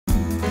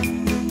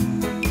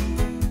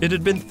It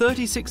had been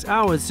 36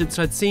 hours since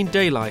I'd seen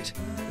daylight,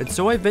 and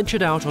so I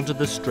ventured out onto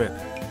the strip.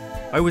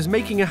 I was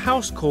making a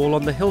house call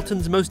on the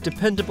Hilton's most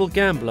dependable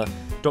gambler,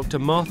 Dr.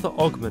 Martha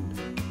Ogman.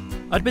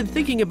 I'd been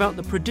thinking about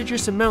the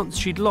prodigious amounts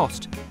she'd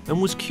lost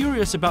and was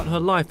curious about her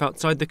life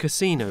outside the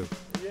casino.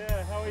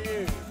 Yeah, how are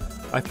you?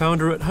 I found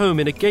her at home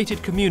in a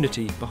gated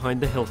community behind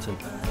the Hilton.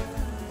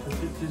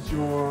 This is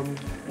your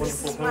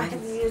wonderful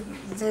home?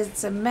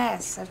 It's a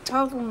mess, a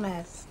total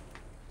mess.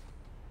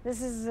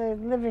 This is the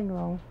living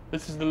room.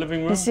 This is the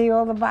living room? You see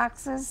all the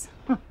boxes?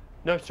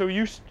 No, so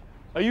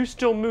are you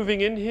still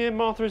moving in here,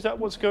 Martha? Is that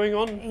what's going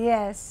on?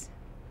 Yes.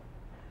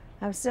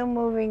 I'm still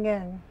moving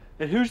in.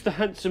 And who's the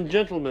handsome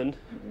gentleman?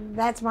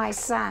 That's my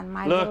son,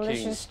 my lurking?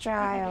 delicious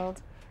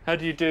child. How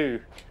do you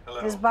do?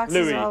 Hello. There's boxes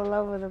Louis. all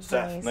over the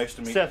Seth, place. nice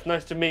to meet Seth,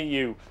 nice to meet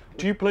you.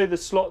 Do you play the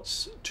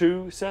slots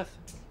too, Seth?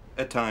 you.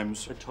 At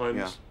times. At times?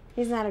 Yeah,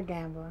 He's not a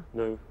gambler.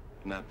 No.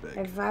 not big.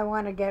 If I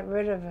want to get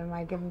rid of him,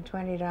 I give him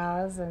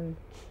 $20 and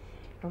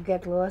he'll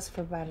get lost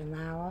for about an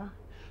hour.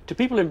 To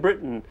people in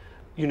Britain,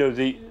 you know,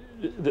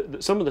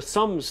 some of the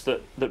sums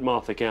that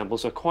Martha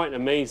gambles are quite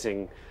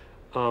amazing.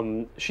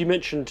 She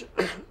mentioned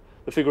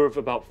the figure of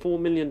about $4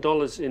 million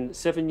in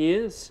 7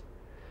 years.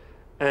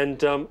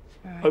 And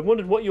I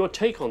wondered what your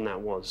take on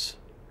that was.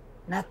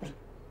 Nothing.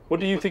 What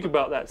do you think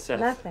about that, Seth?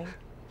 Nothing.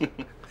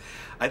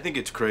 I think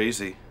it's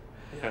crazy.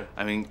 Yeah.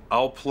 I mean,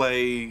 I'll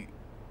play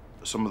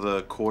some of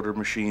the quarter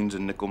machines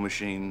and nickel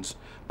machines,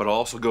 but I'll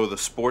also go to the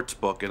sports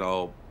book and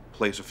I'll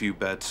place a few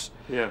bets.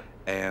 Yeah.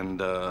 And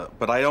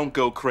but I don't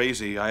go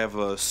crazy. I have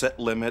a set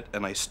limit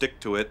and I stick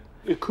to it.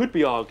 It could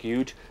be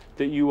argued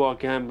that you are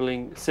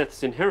gambling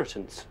Seth's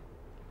inheritance.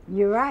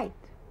 You're right.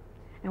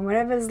 And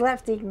whatever's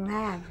left, he can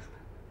have.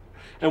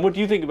 And what do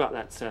you think about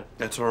that, Seth?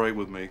 That's all right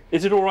with me.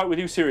 Is it all right with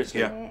you, seriously?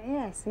 Yeah.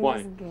 Yes, he Why?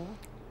 doesn't care.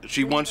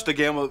 She wants to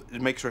gamble.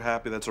 It makes her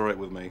happy. That's all right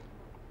with me.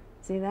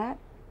 See that?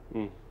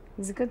 Mm.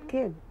 He's a good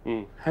kid.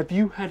 Mm. Have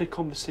you had a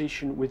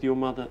conversation with your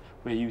mother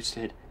where you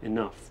said,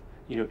 enough,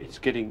 you know, it's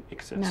getting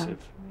excessive?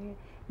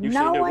 You say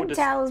No no, one what does-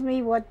 tells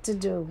me what to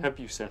do. Have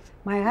you, Seth?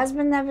 My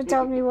husband never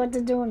told me what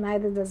to do, and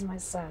neither does my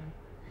son.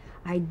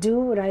 I do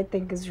what I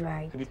think is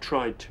right. Have you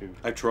tried to?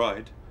 I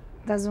tried,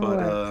 Doesn't but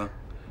work.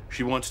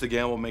 she wants to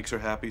gamble. Makes her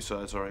happy, so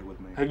that's all right with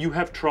me. You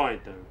have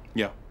tried, though?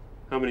 Yeah.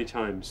 How many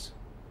times?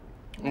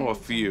 Oh, a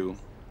few.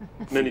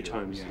 Many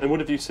times. Yeah. And what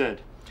have you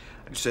said?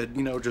 I said,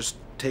 you know, just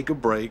take a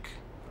break.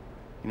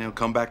 You know,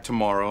 come back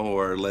tomorrow,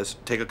 or let's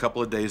take a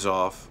couple of days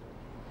off.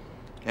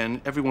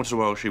 And every once in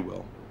a while, she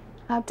will.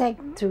 I'll take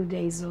 2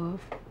 days off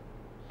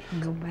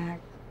and go back.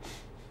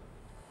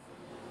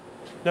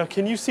 Now,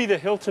 can you see the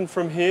Hilton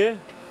from here?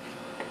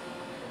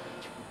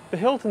 The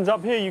Hilton's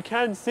up here. You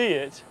can see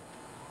it.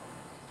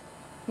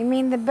 You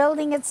mean the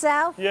building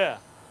itself? Yeah.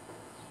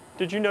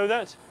 Did you know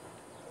that?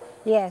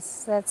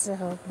 Yes, that's the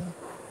Hilton.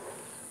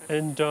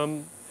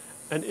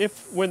 And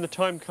if, when the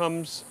time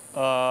comes,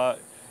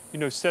 you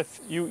know, Seth,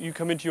 you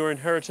come into your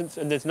inheritance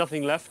and there's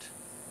nothing left?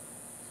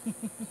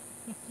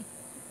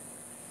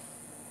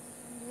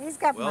 He's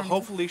got Well, money.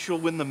 hopefully she'll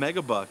win the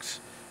mega bucks.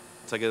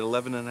 It's like at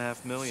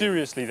 11.5 million.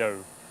 Seriously,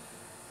 though.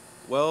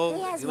 Well,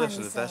 He has listen,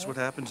 money if that's saved. what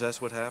happens,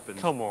 that's what happens.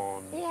 Come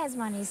on. He has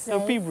money saved.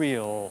 No, be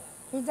real.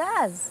 He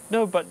does.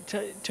 No, but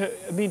to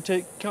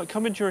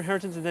come into your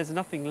inheritance and there's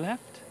nothing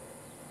left?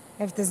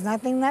 If there's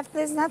nothing left,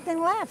 there's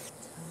nothing left.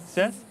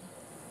 Seth?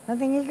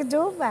 Nothing he could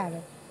do about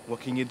it. What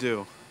can you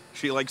do?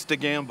 She likes to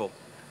gamble.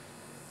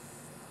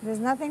 There's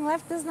nothing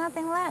left, there's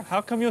nothing left.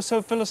 How come you're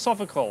so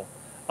philosophical?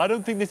 I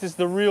don't think this is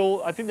the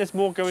real... I think there's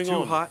more going It's too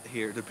on. hot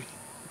here to be...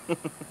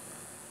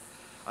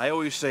 I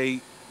always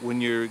say,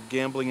 when you're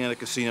gambling at a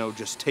casino,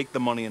 just take the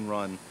money and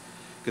run.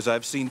 Because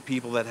I've seen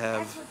people that have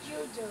That's what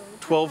you do.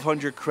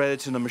 1,200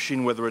 credits in a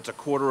machine, whether it's a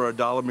quarter or a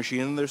dollar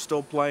machine, and they're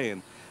still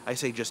playing. I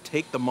say, just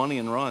take the money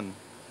and run.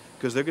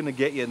 Because they're going to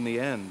get you in the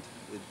end.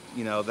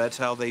 You know, that's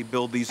how they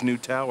build these new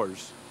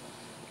towers.